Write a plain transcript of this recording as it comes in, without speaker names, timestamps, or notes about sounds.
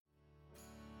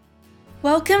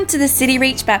Welcome to the City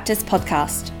Reach Baptist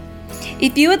podcast.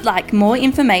 If you would like more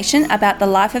information about the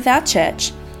life of our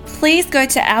church, please go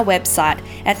to our website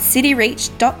at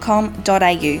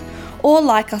cityreach.com.au or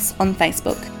like us on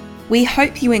Facebook. We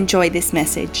hope you enjoy this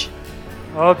message.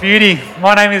 Oh, beauty.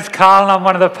 My name is Carl and I'm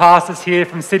one of the pastors here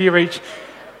from City Reach.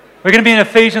 We're going to be in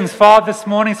Ephesians 5 this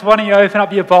morning, so why don't you open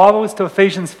up your Bibles to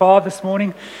Ephesians 5 this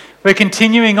morning. We're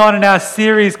continuing on in our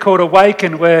series called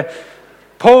Awaken, where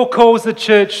Paul calls the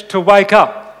church to wake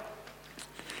up.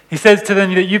 He says to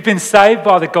them that you've been saved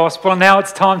by the gospel and now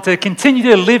it's time to continue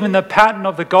to live in the pattern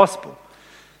of the gospel.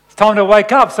 It's time to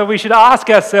wake up. So we should ask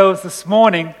ourselves this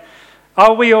morning,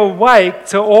 are we awake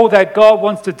to all that God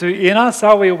wants to do in us?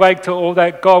 Are we awake to all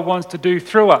that God wants to do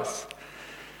through us?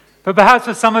 But perhaps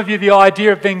for some of you, the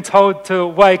idea of being told to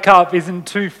wake up isn't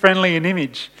too friendly an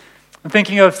image. I'm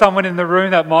thinking of someone in the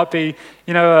room that might be,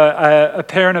 a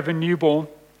parent of a newborn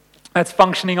that's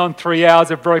functioning on 3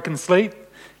 hours of broken sleep.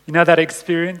 You know that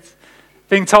experience?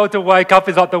 Being told to wake up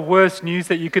is like the worst news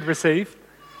that you could receive.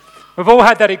 We've all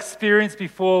had that experience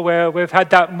before where we've had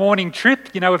that morning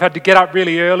trip. We've had to get up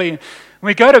really early. And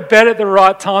we go to bed at the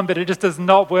right time, but it just does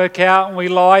not work out. And we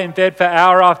lie in bed for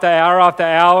hour after hour after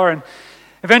hour. And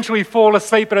eventually we fall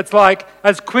asleep, but it's like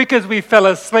as quick as we fell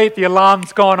asleep, the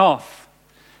alarm's gone off.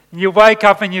 And you wake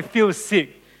up and you feel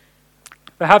sick.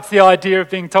 Perhaps the idea of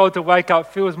being told to wake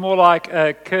up feels more like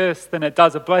a curse than it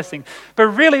does a blessing. But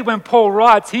really, when Paul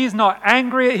writes, he's not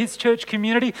angry at his church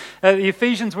community. The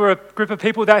Ephesians were a group of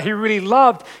people that he really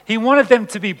loved. He wanted them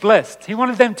to be blessed. He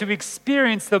wanted them to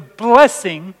experience the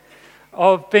blessing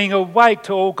of being awake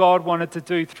to all God wanted to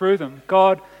do through them.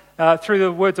 God, through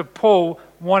the words of Paul,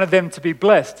 wanted them to be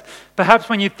blessed. Perhaps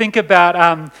when you think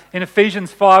about in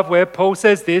Ephesians 5 where Paul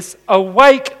says this,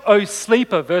 awake, O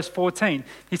sleeper, verse 14.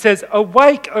 He says,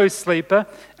 awake, O sleeper,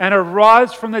 and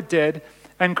arise from the dead,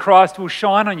 and Christ will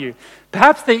shine on you.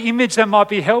 Perhaps the image that might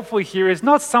be helpful here is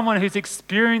not someone who's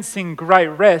experiencing great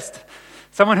rest,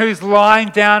 someone who's lying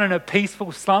down in a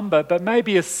peaceful slumber, but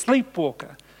maybe a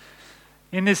sleepwalker.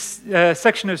 In this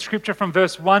section of scripture from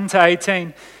verse 1 to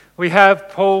 18, we have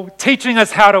Paul teaching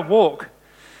us how to walk.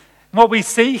 What we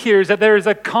see here is that there is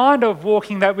a kind of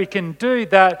walking that we can do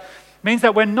that means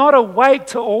that we're not awake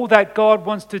to all that God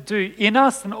wants to do in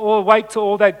us and awake to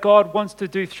all that God wants to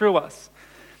do through us.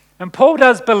 And Paul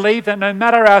does believe that no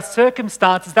matter our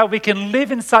circumstances, that we can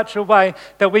live in such a way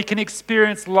that we can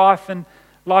experience life in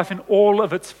all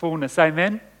of its fullness.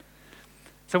 Amen?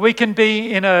 So we can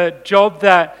be in a job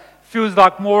that feels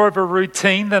like more of a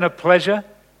routine than a pleasure.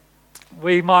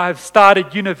 We might have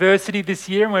started university this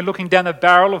year and we're looking down the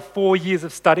barrel of 4 years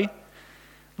of study.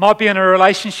 Might be in a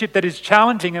relationship that is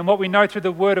challenging, and what we know through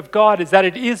the Word of God is that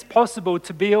it is possible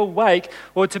to be awake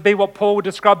or to be what Paul would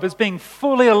describe as being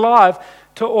fully alive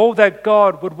to all that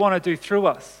God would want to do through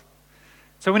us.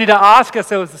 So we need to ask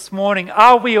ourselves this morning,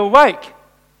 are we awake?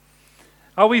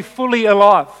 Are we fully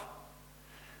alive?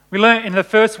 We learned in the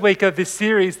first week of this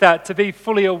series that to be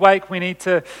fully awake we need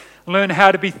to learn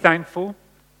how to be thankful.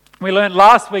 We learned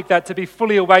last week that to be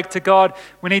fully awake to God,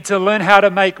 we need to learn how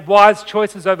to make wise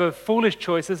choices over foolish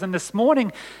choices. And this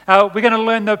morning, we're going to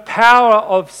learn the power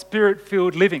of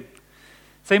spirit-filled living.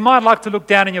 So you might like to look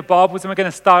down in your Bibles, and we're going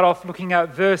to start off looking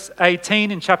at verse 18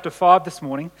 in chapter 5 this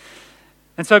morning.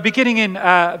 And so beginning in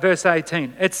verse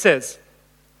 18, it says,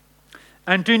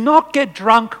 "And do not get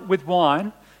drunk with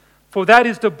wine, for that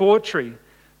is debauchery,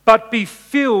 but be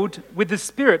filled with the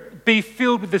Spirit." Be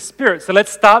filled with the Spirit. So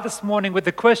let's start this morning with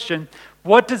the question,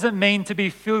 what does it mean to be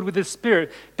filled with the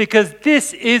Spirit? Because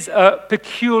this is a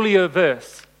peculiar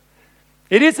verse.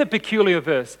 It is a peculiar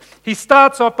verse. He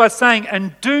starts off by saying,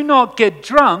 and do not get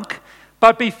drunk,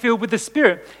 but be filled with the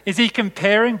Spirit. Is he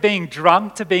comparing being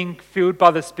drunk to being filled by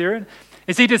the Spirit?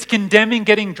 Is he just condemning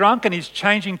getting drunk and he's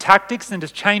changing tactics and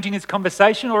just changing his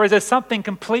conversation? Or is there something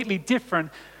completely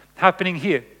different happening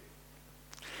here?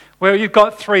 Well, you've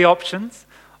got three options,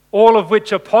 all of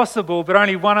which are possible, but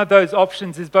only one of those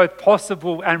options is both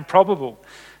possible and probable.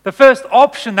 The first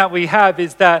option that we have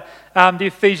is that the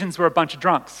Ephesians were a bunch of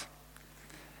drunks.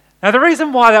 Now, the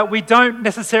reason why that we don't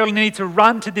necessarily need to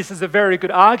run to this as a very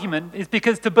good argument is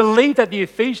because to believe that the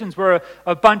Ephesians were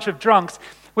a bunch of drunks,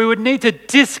 we would need to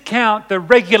discount the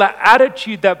regular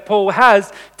attitude that Paul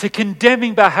has to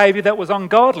condemning behavior that was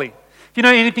ungodly. If you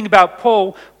know anything about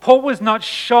Paul, Paul was not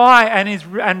shy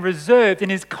and reserved in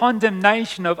his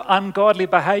condemnation of ungodly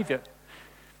behavior.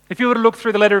 If you were to look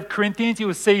through the letter of Corinthians, you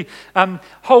will see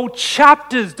whole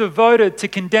chapters devoted to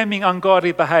condemning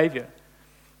ungodly behavior.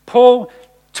 Paul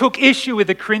took issue with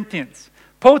the Corinthians.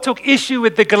 Paul took issue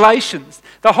with the Galatians.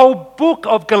 The whole book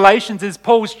of Galatians is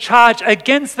Paul's charge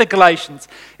against the Galatians.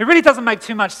 It really doesn't make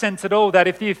too much sense at all that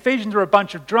if the Ephesians are a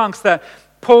bunch of drunks, that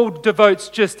Paul devotes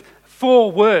just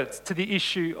 4 words to the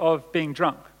issue of being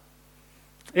drunk.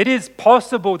 It is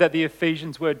possible that the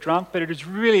Ephesians were drunk, but it is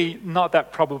really not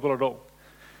that probable at all.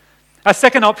 A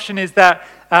second option is that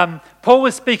Paul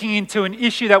was speaking into an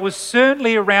issue that was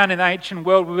certainly around in the ancient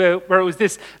world where it was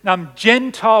this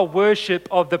Gentile worship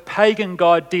of the pagan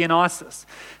god Dionysus.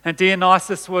 And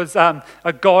Dionysus was a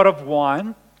god of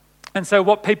wine. And so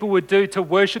what people would do to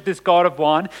worship this god of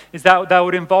wine is that they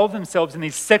would involve themselves in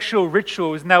these sexual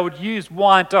rituals, and they would use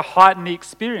wine to heighten the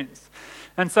experience.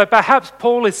 And so perhaps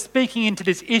Paul is speaking into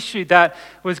this issue that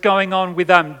was going on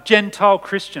with Gentile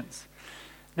Christians.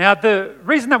 Now, the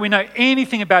reason that we know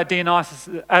anything about Dionysus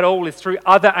at all is through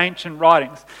other ancient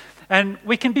writings. And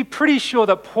we can be pretty sure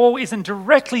that Paul isn't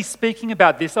directly speaking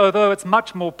about this, although it's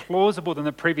much more plausible than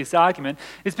the previous argument,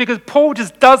 is because Paul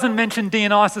just doesn't mention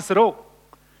Dionysus at all.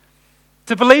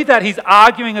 To believe that he's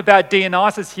arguing about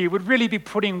Dionysus here would really be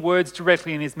putting words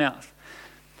directly in his mouth.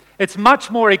 It's much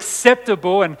more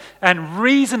acceptable and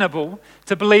reasonable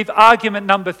to believe argument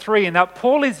number 3, and that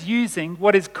Paul is using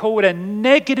what is called a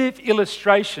negative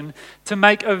illustration to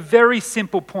make a very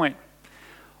simple point.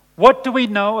 What do we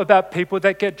know about people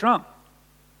that get drunk?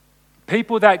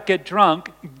 People that get drunk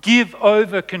give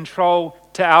over control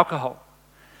to alcohol.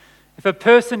 If a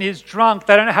person is drunk,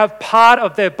 they don't have part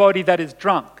of their body that is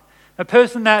drunk. A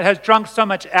person that has drunk so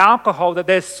much alcohol that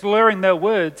they're slurring their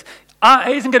words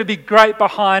isn't going to be great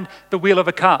behind the wheel of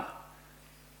a car.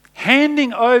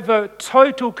 Handing over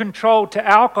total control to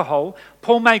alcohol,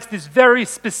 Paul makes this very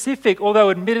specific, although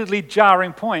admittedly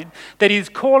jarring point, that he's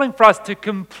calling for us to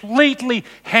completely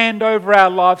hand over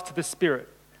our lives to the Spirit.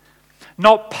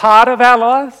 Not part of our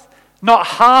lives, not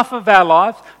half of our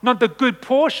lives, not the good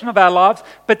portion of our lives,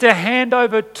 but to hand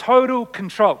over total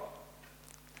control.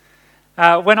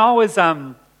 When I was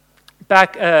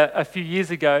back a few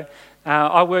years ago,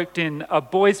 I worked in a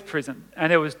boys' prison,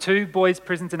 and there was 2 boys'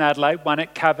 prisons in Adelaide, one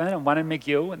at Cavan and one in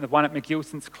McGill, and the one at McGill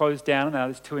since closed down, and now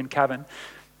there's 2 in Cavan.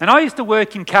 And I used to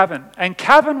work in Cavan, and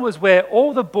Cavan was where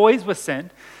all the boys were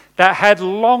sent that had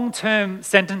long-term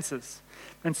sentences.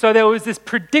 And so there was this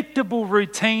predictable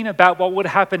routine about what would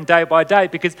happen day by day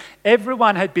because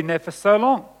everyone had been there for so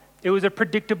long. It was a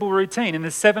predictable routine. In the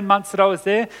 7 months that I was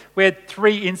there, we had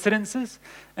 3 incidences,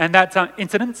 and that's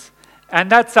incidents. And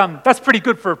that's pretty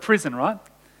good for a prison, right?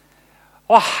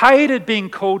 I hated being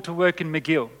called to work in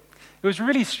McGill. It was a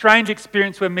really strange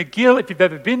experience where McGill, if you've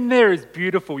ever been there, is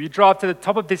beautiful. You drive to the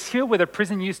top of this hill where the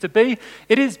prison used to be.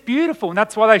 It is beautiful, and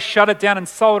that's why they shut it down and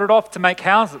sold it off to make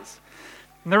houses.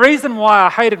 And the reason why I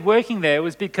hated working there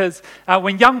was because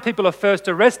when young people are first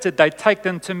arrested, they take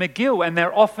them to McGill, and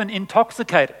they're often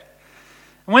intoxicated.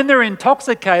 When they're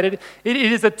intoxicated, it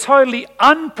is a totally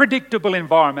unpredictable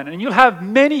environment, and you'll have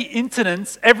many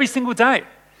incidents every single day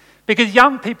because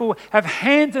young people have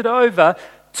handed over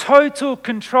total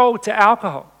control to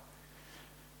alcohol.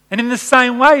 And in the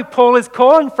same way, Paul is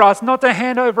calling for us not to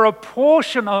hand over a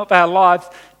portion of our lives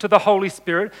to the Holy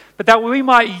Spirit, but that we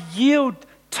might yield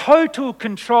total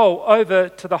control over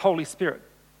to the Holy Spirit.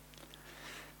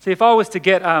 See, if I was to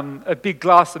get a big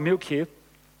glass of milk here,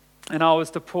 and I was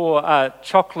to pour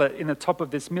chocolate in the top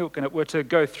of this milk and it were to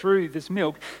go through this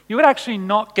milk, you would actually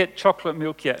not get chocolate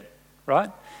milk yet, right?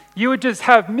 You would just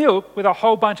have milk with a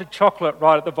whole bunch of chocolate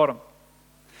right at the bottom.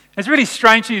 It's really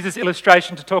strange to use this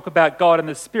illustration to talk about God and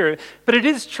the Spirit, but it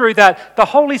is true that the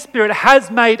Holy Spirit has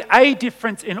made a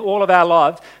difference in all of our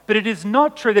lives, but it is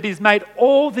not true that He's made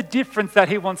all the difference that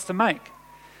He wants to make.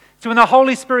 So when the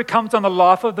Holy Spirit comes on the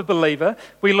life of the believer,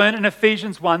 we learn in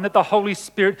Ephesians 1 that the Holy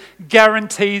Spirit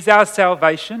guarantees our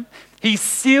salvation. He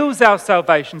seals our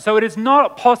salvation. So it is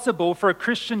not possible for a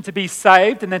Christian to be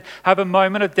saved and then have a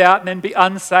moment of doubt and then be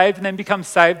unsaved and then become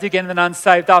saved again and then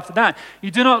unsaved after that. You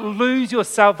do not lose your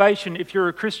salvation if you're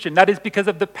a Christian. That is because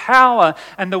of the power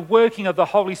and the working of the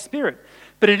Holy Spirit.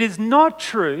 But it is not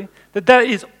true that that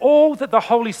is all that the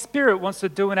Holy Spirit wants to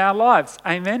do in our lives.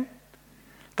 Amen?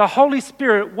 The Holy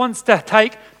Spirit wants to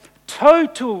take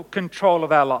total control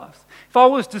of our lives. If I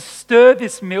was to stir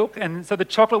this milk and so the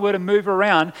chocolate were to move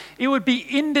around, it would be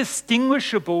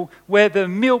indistinguishable where the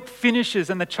milk finishes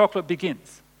and the chocolate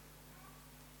begins.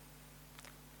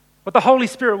 What the Holy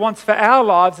Spirit wants for our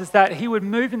lives is that He would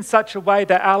move in such a way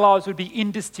that our lives would be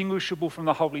indistinguishable from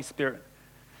the Holy Spirit.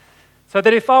 So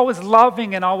that if I was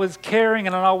loving and I was caring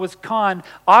and I was kind,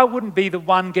 I wouldn't be the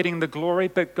one getting the glory,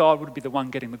 but God would be the one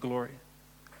getting the glory.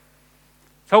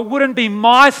 So it wouldn't be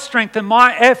my strength and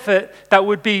my effort that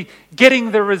would be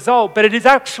getting the result, but it is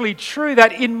actually true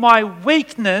that in my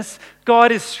weakness,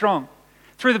 God is strong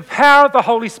through the power of the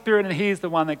Holy Spirit, and He is the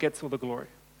one that gets all the glory.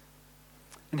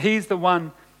 And He's the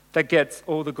one that gets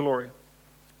all the glory.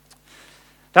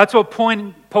 That's what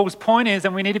Paul's point is,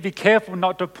 and we need to be careful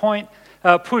not to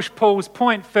push Paul's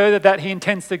point further that he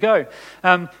intends to go.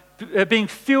 Being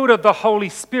filled of the Holy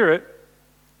Spirit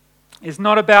is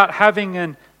not about having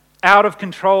an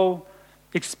out-of-control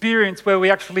experience where we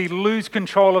actually lose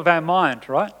control of our mind,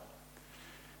 right?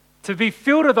 To be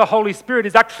filled of the Holy Spirit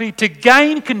is actually to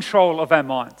gain control of our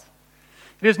minds.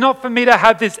 It is not for me to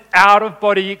have this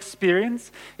out-of-body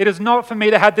experience. It is not for me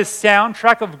to have this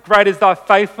soundtrack of great is thy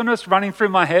faithfulness running through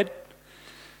my head.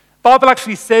 The Bible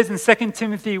actually says in 2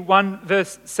 Timothy 1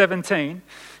 verse 17,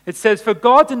 it says, "For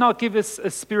God did not give us a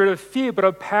spirit of fear, but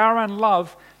of power and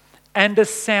love and a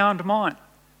sound mind."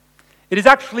 It is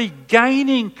actually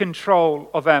gaining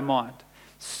control of our mind.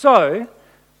 So,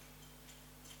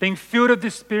 being filled of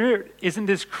the Spirit isn't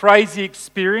this crazy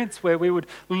experience where we would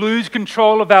lose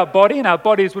control of our body and our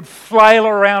bodies would flail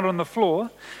around on the floor.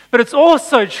 But it's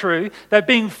also true that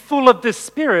being full of the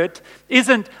Spirit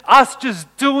isn't us just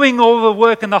doing all the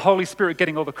work and the Holy Spirit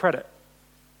getting all the credit.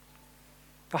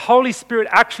 The Holy Spirit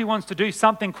actually wants to do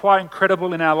something quite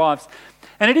incredible in our lives.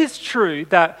 And it is true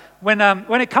that when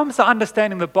it comes to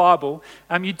understanding the Bible,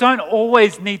 you don't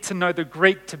always need to know the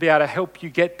Greek to be able to help you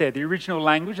get there, the original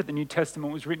language that the New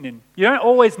Testament was written in. You don't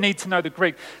always need to know the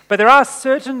Greek, but there are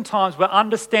certain times where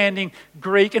understanding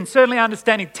Greek and certainly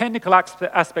understanding technical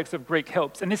aspects of Greek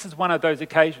helps, and this is one of those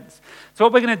occasions. So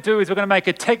what we're going to do is we're going to make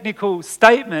a technical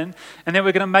statement, and then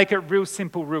we're going to make it real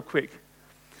simple, real quick.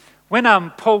 When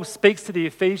Paul speaks to the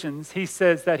Ephesians, he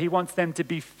says that he wants them to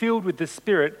be filled with the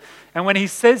Spirit. And when he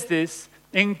says this,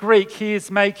 in Greek, he is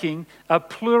making a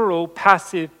plural,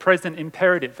 passive, present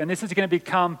imperative. And this is going to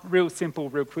become real simple,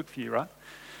 real quick for you, right?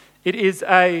 It is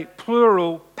a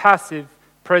plural, passive,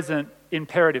 present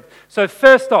imperative. So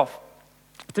first off,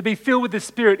 to be filled with the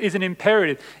Spirit is an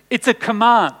imperative. It's a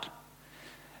command.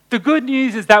 The good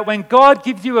news is that when God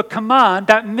gives you a command,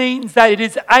 that means that it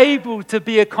is able to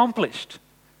be accomplished.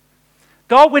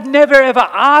 God would never ever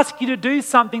ask you to do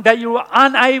something that you were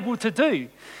unable to do.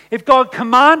 If God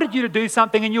commanded you to do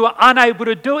something and you were unable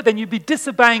to do it, then you'd be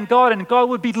disobeying God and God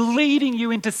would be leading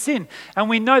you into sin. And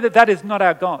we know that that is not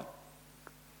our God.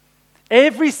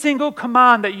 Every single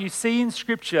command that you see in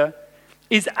Scripture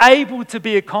is able to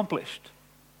be accomplished.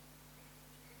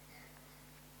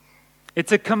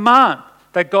 It's a command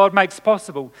that God makes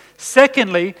possible.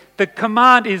 Secondly, the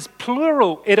command is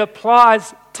plural. It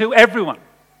applies to everyone.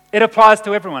 It applies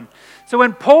to everyone. So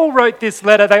when Paul wrote this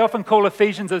letter, they often call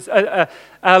Ephesians a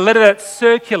letter that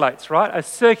circulates, right? A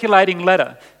circulating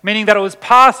letter, meaning that it was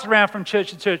passed around from church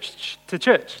to church to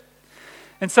church.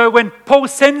 And so when Paul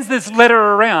sends this letter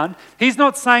around, he's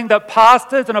not saying that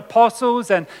pastors and apostles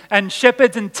and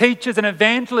shepherds and teachers and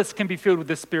evangelists can be filled with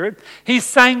the Spirit. He's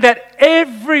saying that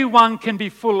everyone can be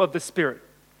full of the Spirit.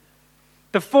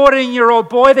 The 14-year-old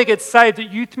boy that gets saved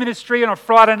at youth ministry on a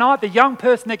Friday night, the young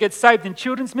person that gets saved in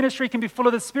children's ministry can be full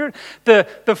of the Spirit. The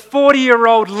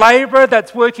 40-year-old labourer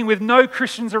that's working with no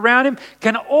Christians around him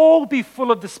can all be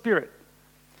full of the Spirit.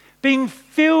 Being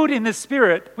filled in the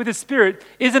Spirit, with the Spirit,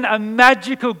 isn't a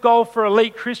magical goal for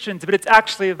elite Christians, but it's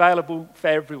actually available for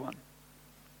everyone.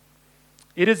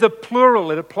 It is a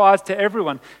plural, it applies to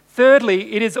everyone.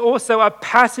 Thirdly, it is also a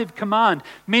passive command,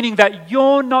 meaning that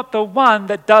you're not the one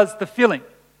that does the filling.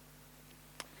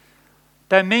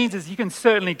 That means is you can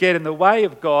certainly get in the way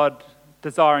of God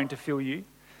desiring to fill you,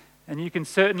 and you can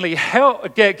certainly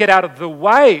get out of the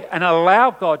way and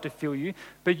allow God to fill you,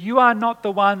 but you are not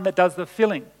the one that does the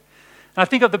filling. And I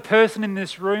think of the person in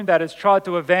this room that has tried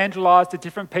to evangelize to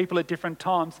different people at different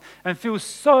times and feels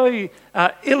so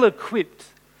ill-equipped,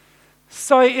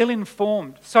 so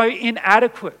ill-informed, so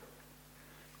inadequate.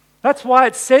 That's why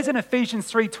it says in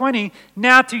Ephesians 3:20,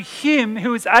 "Now to him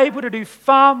who is able to do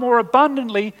far more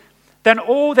abundantly than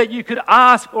all that you could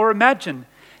ask or imagine."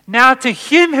 Now to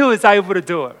him who is able to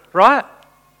do it, right?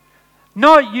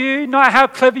 Not you, not how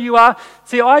clever you are.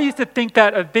 See, I used to think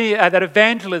that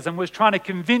evangelism was trying to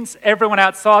convince everyone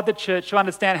outside the church to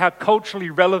understand how culturally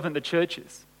relevant the church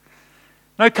is.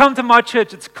 No, come to my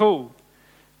church, it's cool.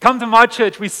 Come to my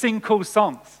church, we sing cool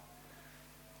songs.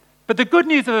 But the good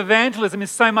news of evangelism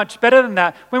is so much better than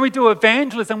that. When we do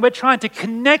evangelism, we're trying to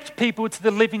connect people to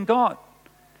the living God.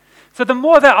 So the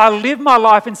more that I live my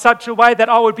life in such a way that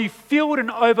I would be filled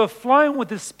and overflowing with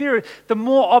the Spirit, the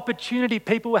more opportunity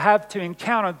people have to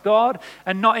encounter God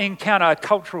and not encounter a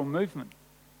cultural movement.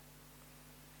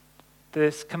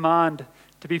 This command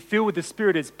to be filled with the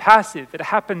Spirit is passive. It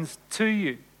happens to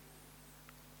you.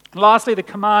 Lastly, the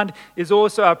command is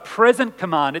also a present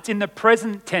command. It's in the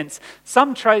present tense.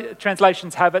 Some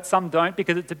translations have it, some don't,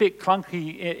 because it's a bit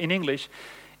clunky in English.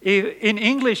 In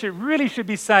English, it really should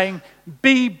be saying,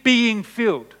 be being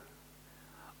filled,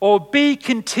 or be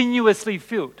continuously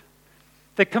filled.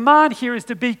 The command here is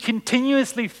to be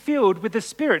continuously filled with the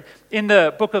Spirit. In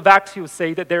the book of Acts, you'll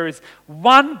see that there is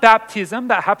one baptism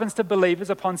that happens to believers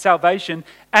upon salvation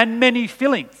and many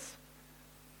fillings.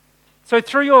 So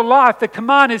through your life, the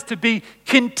command is to be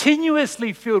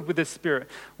continuously filled with the Spirit.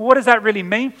 Well, what does that really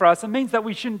mean for us? It means that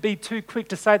we shouldn't be too quick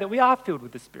to say that we are filled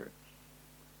with the Spirit.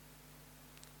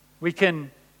 We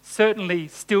can certainly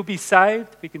still be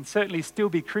saved. We can certainly still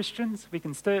be Christians. We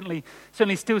can certainly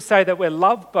still say that we're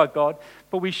loved by God.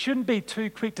 But we shouldn't be too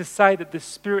quick to say that the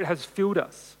Spirit has filled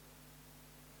us.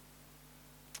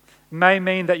 May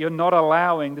mean that you're not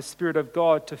allowing the Spirit of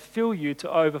God to fill you to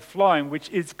overflowing, which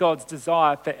is God's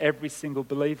desire for every single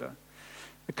believer.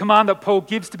 The command that Paul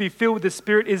gives to be filled with the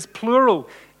Spirit is plural.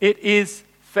 It is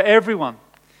for everyone.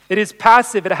 It is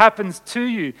passive. It happens to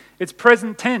you. It's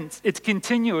present tense. It's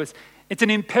continuous. It's an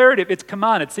imperative. It's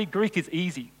commanded. See, Greek is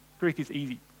easy. Greek is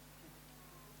easy.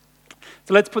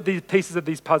 So let's put these pieces of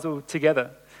this puzzle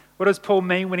together. What does Paul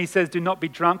mean when he says, do not be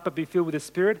drunk, but be filled with the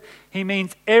Spirit? He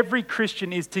means every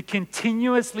Christian is to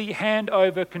continuously hand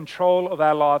over control of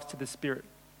our lives to the Spirit.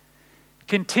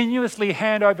 Continuously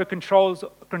hand over control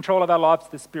of our lives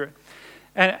to the Spirit.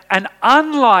 And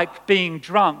unlike being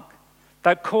drunk,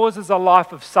 that causes a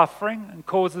life of suffering and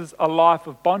causes a life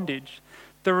of bondage,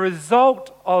 the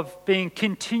result of being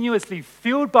continuously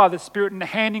filled by the Spirit and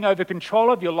handing over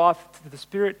control of your life to the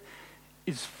Spirit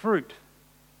is fruit.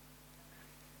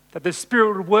 That the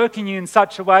Spirit would work in you in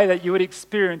such a way that you would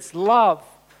experience love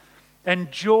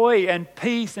and joy and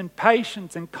peace and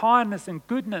patience and kindness and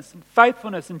goodness and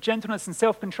faithfulness and gentleness and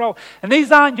self-control. And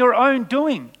these aren't your own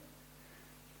doing.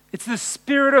 It's the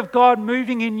Spirit of God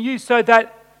moving in you so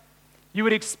that you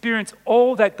would experience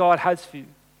all that God has for you.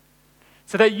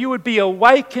 So that you would be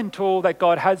awakened to all that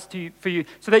God has for you.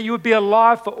 So that you would be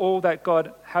alive for all that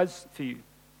God has for you.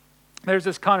 There's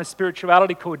this kind of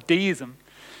spirituality called deism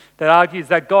that argues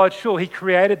that God, sure, he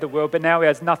created the world, but now he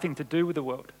has nothing to do with the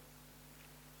world.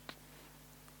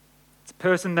 It's a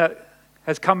person that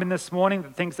has come in this morning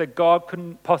that thinks that God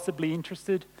couldn't possibly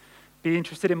be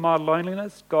interested in my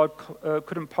loneliness. God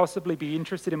couldn't possibly be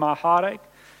interested in my heartache.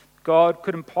 God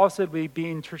couldn't possibly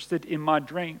be interested in my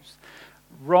dreams.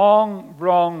 Wrong,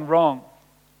 wrong, wrong.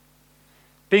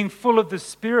 Being full of the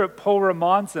Spirit, Paul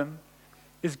reminds them,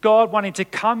 is God wanting to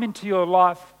come into your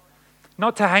life,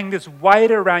 not to hang this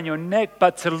weight around your neck,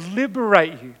 but to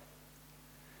liberate you.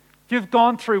 If you've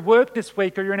gone through work this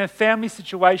week, or you're in a family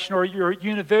situation, or you're at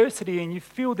university and you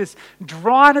feel this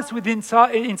dryness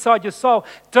inside your soul,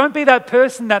 don't be that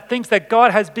person that thinks that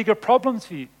God has bigger problems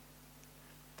for you.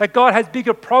 That God has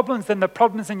bigger problems than the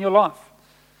problems in your life.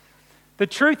 The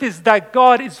truth is that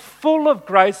God is full of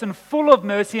grace and full of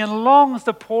mercy and longs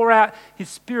to pour out his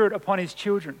Spirit upon his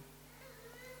children.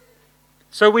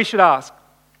 So we should ask,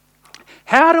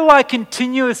 how do I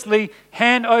continuously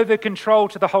hand over control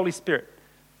to the Holy Spirit?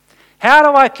 How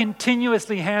do I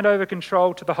continuously hand over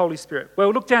control to the Holy Spirit?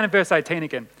 Well, look down in verse 18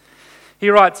 again. He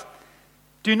writes,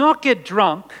 do not get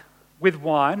drunk with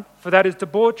wine, for that is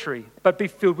debauchery, but be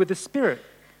filled with the Spirit.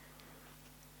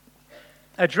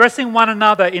 Addressing one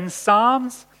another in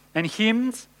psalms and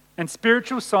hymns and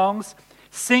spiritual songs,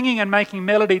 singing and making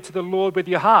melody to the Lord with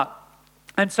your heart.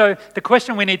 And so the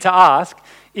question we need to ask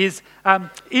is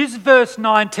verse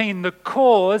 19 the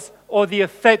cause or the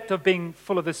effect of being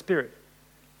full of the Spirit?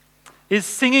 Is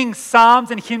singing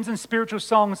psalms and hymns and spiritual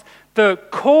songs the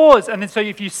cause? And then so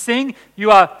if you sing,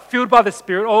 you are filled by the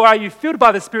Spirit, or are you filled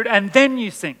by the Spirit and then you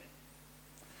sing?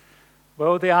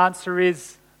 Well, the answer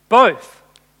is both.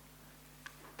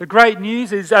 The great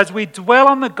news is as we dwell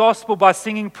on the gospel by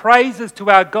singing praises to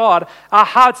our God, our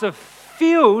hearts are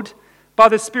filled by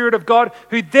the Spirit of God,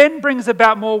 who then brings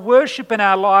about more worship in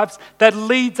our lives that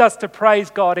leads us to praise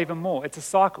God even more. It's a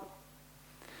cycle.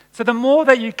 So the more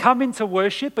that you come into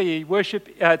worship, or you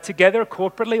worship together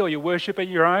corporately, or you worship at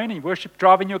your own, and you worship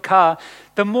driving your car,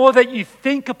 the more that you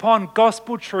think upon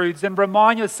gospel truths and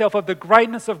remind yourself of the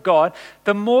greatness of God,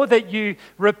 the more that you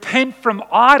repent from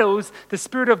idols, the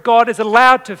Spirit of God is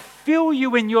allowed to fill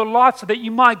you in your life so that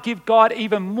you might give God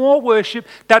even more worship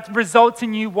that results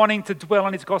in you wanting to dwell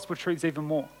on his gospel truths even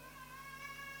more.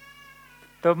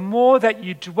 The more that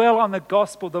you dwell on the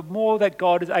gospel, the more that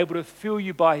God is able to fill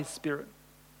you by his Spirit.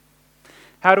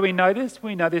 How do we know this?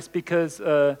 We know this because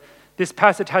this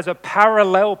passage has a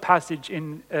parallel passage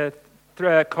in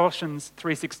Colossians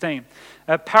 3:16.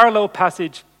 A parallel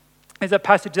passage is a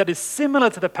passage that is similar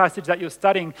to the passage that you're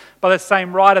studying by the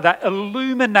same writer that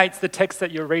illuminates the text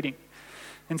that you're reading.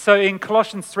 And so in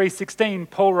Colossians 3:16,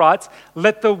 Paul writes,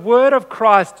 "Let the word of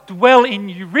Christ dwell in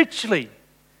you richly,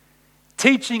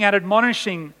 teaching and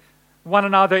admonishing one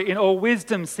another in all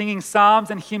wisdom, singing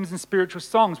psalms and hymns and spiritual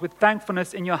songs with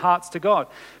thankfulness in your hearts to God."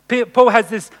 Paul has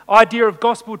this idea of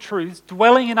gospel truths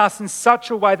dwelling in us in such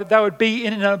a way that they would be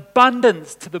in an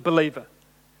abundance to the believer.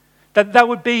 That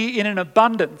would be in an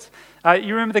abundance.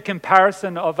 You remember the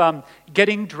comparison of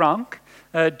getting drunk?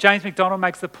 James MacDonald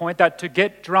makes the point that to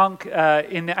get drunk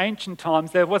in the ancient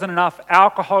times, there wasn't enough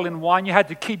alcohol in wine. You had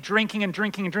to keep drinking and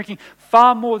drinking and drinking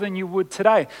far more than you would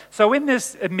today. So in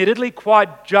this admittedly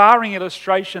quite jarring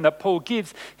illustration that Paul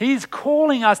gives, he's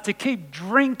calling us to keep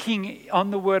drinking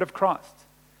on the word of Christ.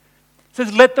 He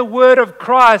says, let the word of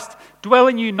Christ dwell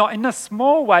in you, not in a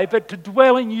small way, but to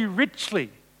dwell in you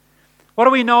richly. What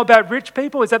do we know about rich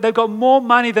people? Is that they've got more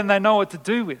money than they know what to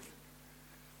do with.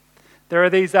 There are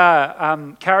these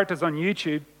characters on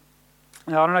YouTube.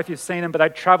 I don't know if you've seen them, but they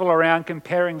travel around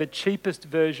comparing the cheapest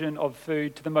version of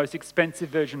food to the most expensive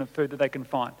version of food that they can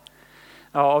find.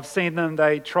 I've seen them,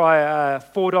 they try a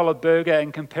 $4 burger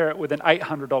and compare it with an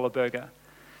 $800 burger.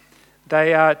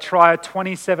 They try a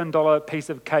 $27 piece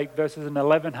of cake versus an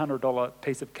 $1,100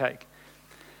 piece of cake.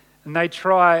 And they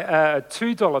try a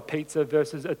 $2 pizza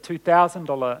versus a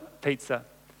 $2,000 pizza.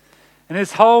 And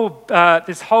this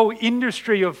whole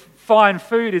industry of fine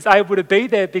food is able to be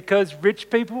there because rich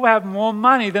people have more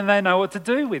money than they know what to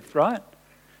do with, right?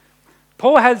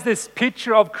 Paul has this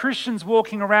picture of Christians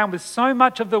walking around with so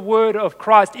much of the word of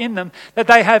Christ in them that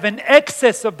they have an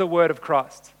excess of the word of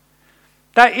Christ.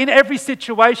 That in every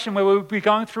situation where we would be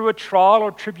going through a trial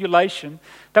or tribulation,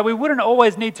 that we wouldn't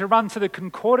always need to run to the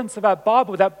concordance of our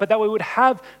Bible, but that we would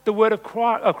have the word of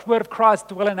Christ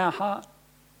dwell in our heart.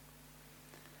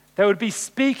 That would be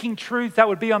speaking truth that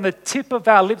would be on the tip of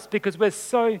our lips because we're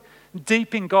so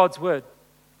deep in God's word.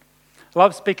 I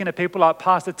love speaking to people like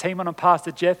Pastor Timon and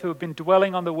Pastor Jeff who have been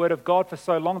dwelling on the word of God for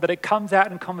so long that it comes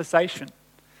out in conversation.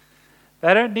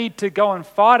 They don't need to go and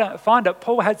find it.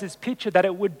 Paul has this picture that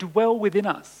it would dwell within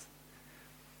us.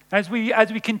 As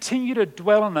we continue to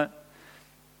dwell on it,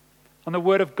 on the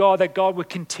word of God, that God would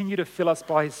continue to fill us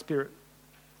by his Spirit.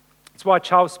 That's why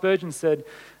Charles Spurgeon said,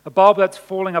 a Bible that's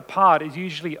falling apart is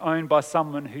usually owned by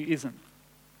someone who isn't.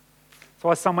 That's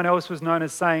why someone else was known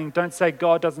as saying, don't say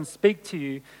God doesn't speak to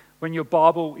you when your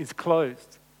Bible is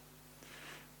closed.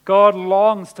 God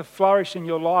longs to flourish in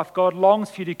your life. God longs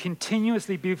for you to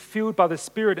continuously be filled by the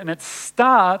Spirit, and it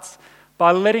starts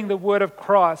by letting the word of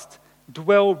Christ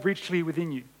dwell richly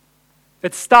within you.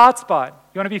 It starts by it.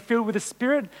 You want to be filled with the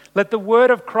Spirit? Let the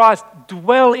word of Christ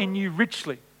dwell in you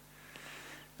richly.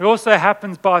 It also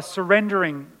happens by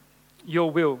surrendering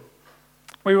your will.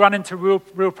 We run into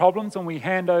real problems when we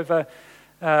hand over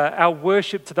our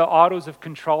worship to the idols of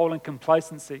control and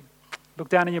complacency. Look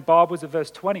down in your Bibles at verse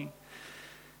 20. It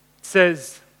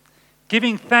says,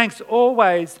 giving thanks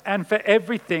always and for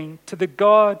everything to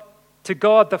God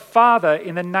the Father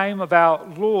in the name of our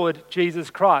Lord Jesus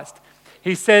Christ.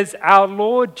 He says, our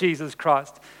Lord Jesus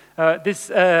Christ. This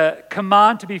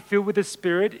command to be filled with the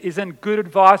Spirit isn't good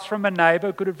advice from a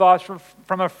neighbor, good advice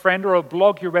from a friend or a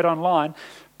blog you read online.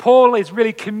 Paul is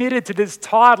really committed to this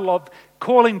title of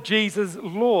calling Jesus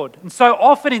Lord. And so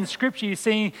often in Scripture you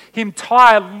see him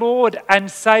tie Lord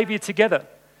and Savior together.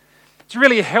 It's a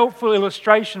really helpful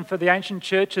illustration for the ancient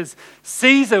churches.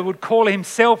 Caesar would call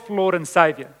himself Lord and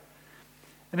Savior.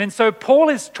 And then so Paul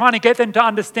is trying to get them to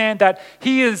understand that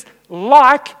he is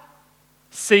like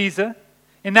Caesar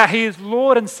in that he is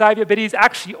Lord and Savior, but he's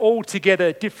actually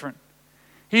altogether different.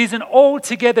 He's an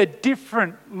altogether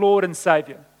different Lord and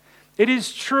Savior. It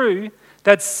is true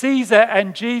that Caesar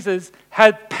and Jesus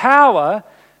had power,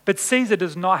 but Caesar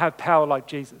does not have power like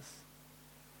Jesus.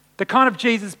 The kind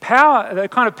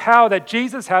of power that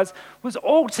Jesus has was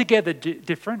altogether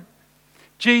different.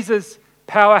 Jesus'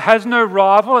 power has no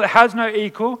rival, it has no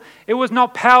equal. It was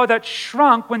not power that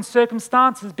shrunk when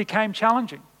circumstances became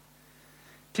challenging.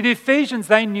 To the Ephesians,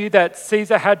 they knew that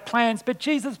Caesar had plans, but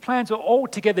Jesus' plans were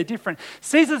altogether different.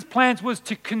 Caesar's plans was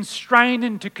to constrain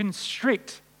and to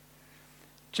constrict.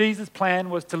 Jesus' plan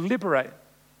was to liberate. It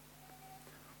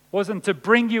wasn't to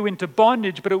bring you into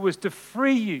bondage, but it was to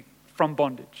free you from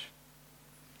bondage.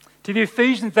 To the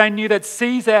Ephesians, they knew that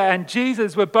Caesar and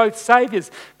Jesus were both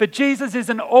saviors, but Jesus is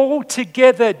an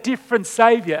altogether different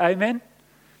savior. Amen?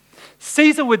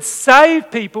 Caesar would save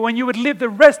people and you would live the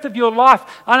rest of your life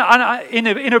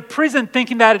in a prison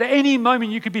thinking that at any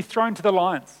moment you could be thrown to the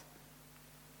lions.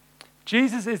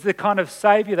 Jesus is the kind of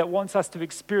Savior that wants us to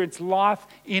experience life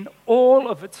in all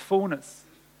of its fullness.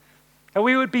 that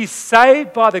we would be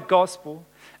saved by the gospel,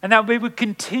 and that we would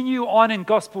continue on in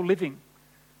gospel living,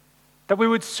 that we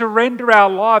would surrender our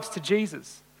lives to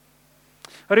Jesus.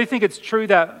 I do think it's true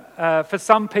that for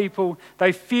some people,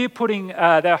 they fear putting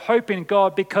their hope in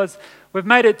God because we've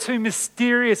made it too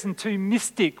mysterious and too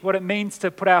mystic what it means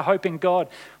to put our hope in God.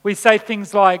 We say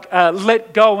things like,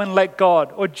 let go and let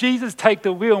God, or Jesus take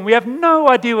the wheel, and we have no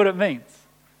idea what it means.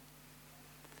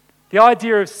 The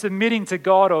idea of submitting to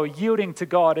God or yielding to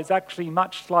God is actually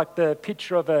much like the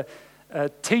picture of a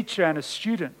teacher and a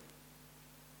student.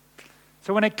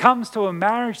 So when it comes to a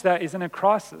marriage that is in a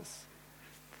crisis,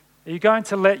 are you going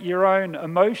to let your own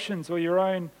emotions or your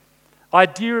own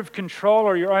idea of control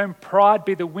or your own pride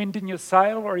be the wind in your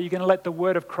sail, or are you going to let the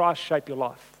word of Christ shape your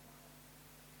life?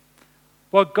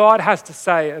 What God has to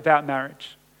say about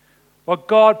marriage, what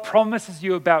God promises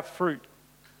you about fruit.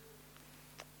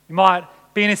 You might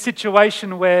be in a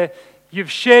situation where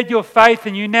you've shared your faith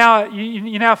and you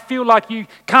now feel like you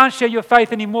can't share your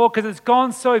faith anymore because it's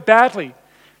gone so badly.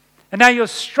 And now you're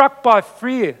struck by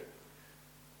fear.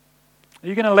 Are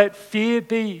you going to let fear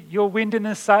be your wind in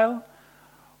the sail?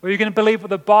 Or are you going to believe what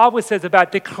the Bible says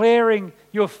about declaring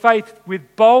your faith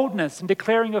with boldness and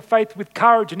declaring your faith with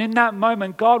courage? And in that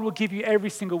moment, God will give you every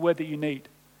single word that you need.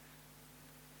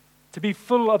 To be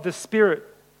full of the Spirit.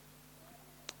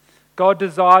 God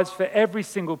desires for every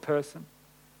single person.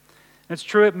 And it's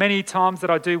true at many times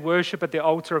that I do worship at the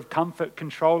altar of comfort,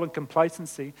 control, and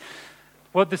complacency.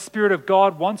 What the Spirit of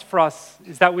God wants for us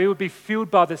is that we would be filled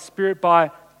by the Spirit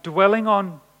by dwelling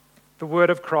on the word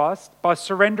of Christ, by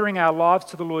surrendering our lives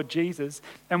to the Lord Jesus.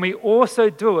 And we also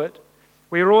do it,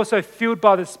 we are also filled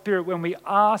by the Spirit when we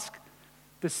ask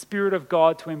the Spirit of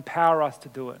God to empower us to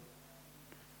do it.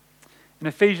 In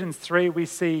Ephesians 3, we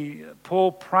see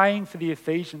Paul praying for the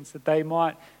Ephesians that they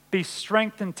might be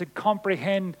strengthened to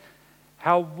comprehend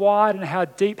how wide and how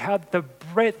deep, how the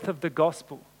breadth of the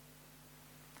gospel.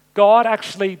 God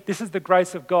actually, this is the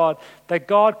grace of God, that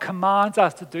God commands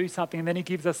us to do something and then he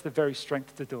gives us the very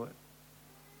strength to do it.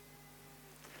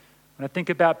 When I think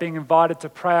about being invited to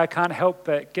pray, I can't help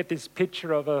but get this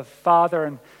picture of a father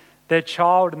and their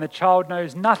child, and the child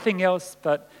knows nothing else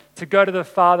but to go to the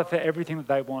Father for everything that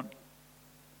they want.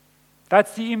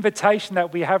 That's the invitation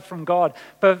that we have from God.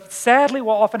 But sadly,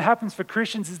 what often happens for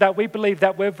Christians is that we believe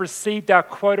that we've received our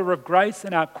quota of grace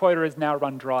and our quota is now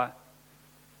run dry.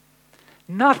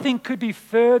 Nothing could be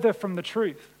further from the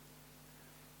truth.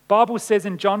 The Bible says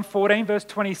in John 14, verse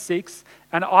 26,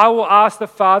 and I will ask the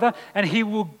Father, and he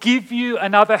will give you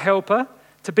another helper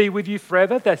to be with you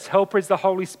forever. That helper is the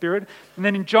Holy Spirit. And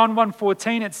then in John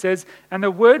 1:14 it says, and the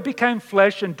Word became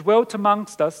flesh and dwelt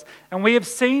amongst us, and we have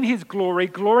seen his glory,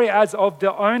 glory as of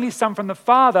the only Son from the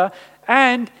Father,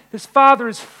 and his Father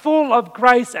is full of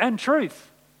grace and truth.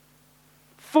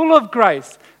 Full of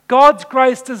grace. God's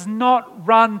grace does not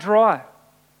run dry.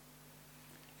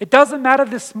 It doesn't matter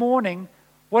this morning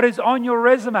what is on your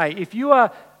resume. If you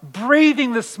are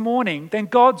breathing this morning, then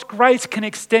God's grace can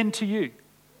extend to you.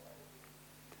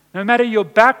 No matter your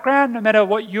background, no matter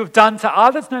what you've done to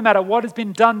others, no matter what has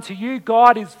been done to you,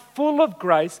 God is full of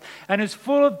grace and is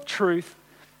full of truth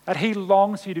that he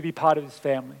longs for you to be part of his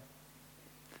family.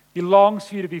 He longs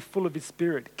for you to be full of his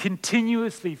Spirit,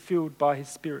 continuously filled by his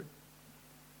Spirit.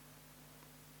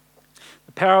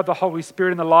 The power of the Holy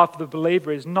Spirit in the life of the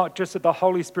believer is not just that the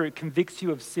Holy Spirit convicts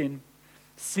you of sin,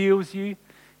 seals you,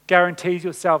 guarantees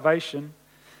your salvation,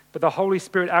 but the Holy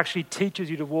Spirit actually teaches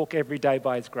you to walk every day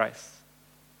by his grace.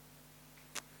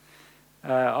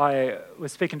 I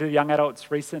was speaking to the young adults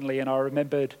recently, and I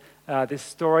remembered this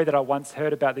story that I once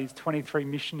heard about these 23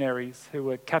 missionaries who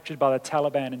were captured by the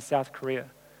Taliban in South Korea.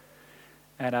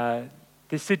 And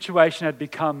this situation had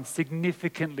become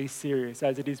significantly serious,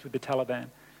 as it is with the Taliban.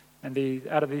 And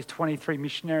out of these 23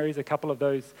 missionaries, a couple of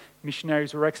those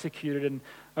missionaries were executed. And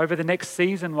over the next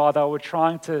season, while they were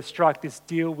trying to strike this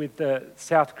deal with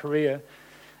South Korea,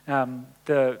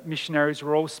 the missionaries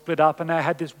were all split up, and they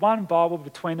had this one Bible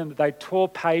between them that they tore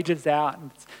pages out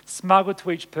and smuggled to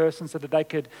each person so that they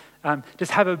could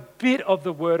just have a bit of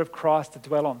the word of Christ to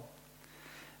dwell on.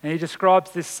 And he describes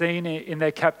this scene in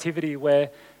their captivity where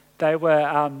they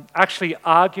were actually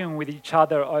arguing with each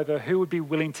other over who would be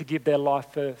willing to give their life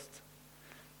first.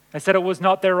 They said it was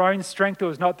not their own strength, it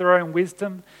was not their own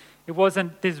wisdom. It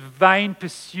wasn't this vain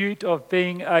pursuit of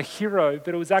being a hero,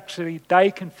 but it was actually,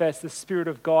 they confessed the Spirit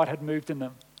of God had moved in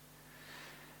them.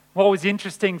 What was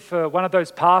interesting for one of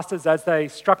those pastors as they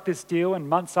struck this deal, and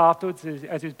months afterwards,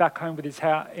 as he was back home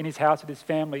in his house with his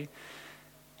family,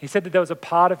 he said that there was a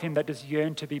part of him that just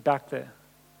yearned to be back there.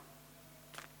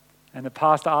 And the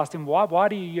pastor asked him, why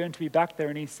do you yearn to be back there?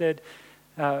 And he said,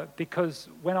 because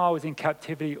when I was in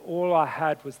captivity, all I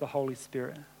had was the Holy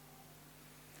Spirit.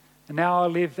 And now I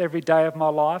live every day of my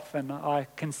life and I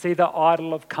can see the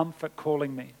idol of comfort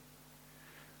calling me.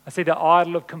 I see the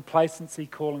idol of complacency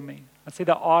calling me. I see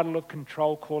the idol of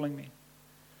control calling me.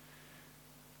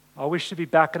 I wish to be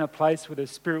back in a place where the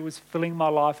Spirit was filling my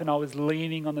life and I was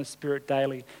leaning on the Spirit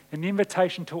daily. And the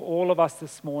invitation to all of us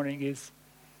this morning is,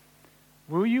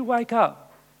 will you wake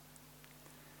up?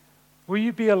 Will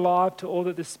you be alive to all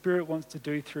that the Spirit wants to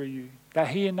do through you, that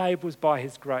He enables by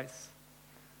His grace?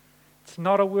 It's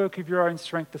not a work of your own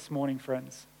strength this morning,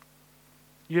 friends.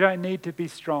 You don't need to be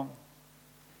strong.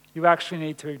 You actually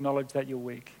need to acknowledge that you're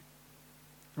weak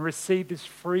and receive this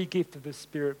free gift of the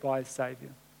Spirit by His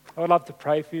Saviour. I would love to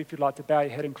pray for you if you'd like to bow your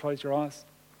head and close your eyes.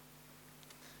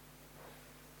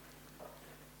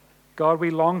 God, we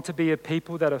long to be a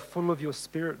people that are full of your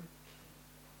Spirit.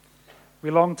 We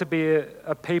long to be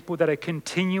a people that are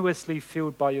continuously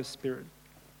filled by your Spirit.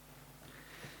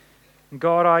 And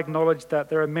God, I acknowledge that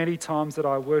there are many times that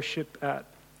I worship at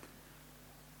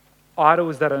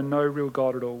idols that are no real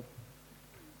God at all.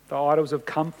 The idols of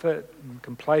comfort and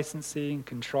complacency and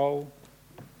control.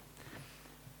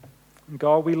 And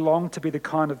God, we long to be the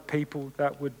kind of people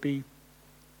that would be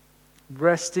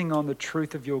resting on the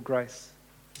truth of your grace.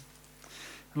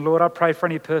 And Lord, I pray for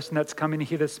any person that's come in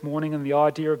here this morning and the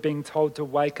idea of being told to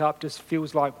wake up just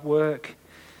feels like work,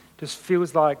 just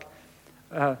feels like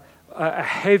a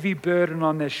heavy burden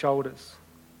on their shoulders.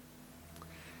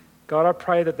 God, I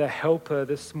pray that the helper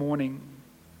this morning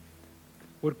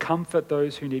would comfort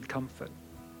those who need comfort,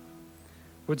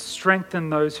 would strengthen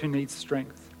those who need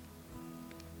strength,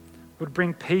 would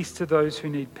bring peace to those who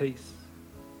need peace.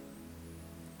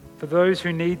 For those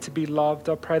who need to be loved,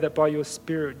 I pray that by your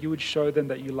Spirit you would show them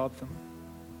that you love them.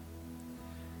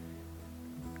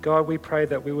 God, we pray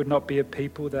that we would not be a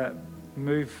people that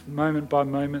move moment by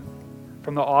moment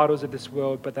from the idols of this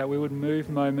world, but that we would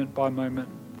move moment by moment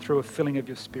through a filling of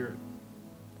your Spirit.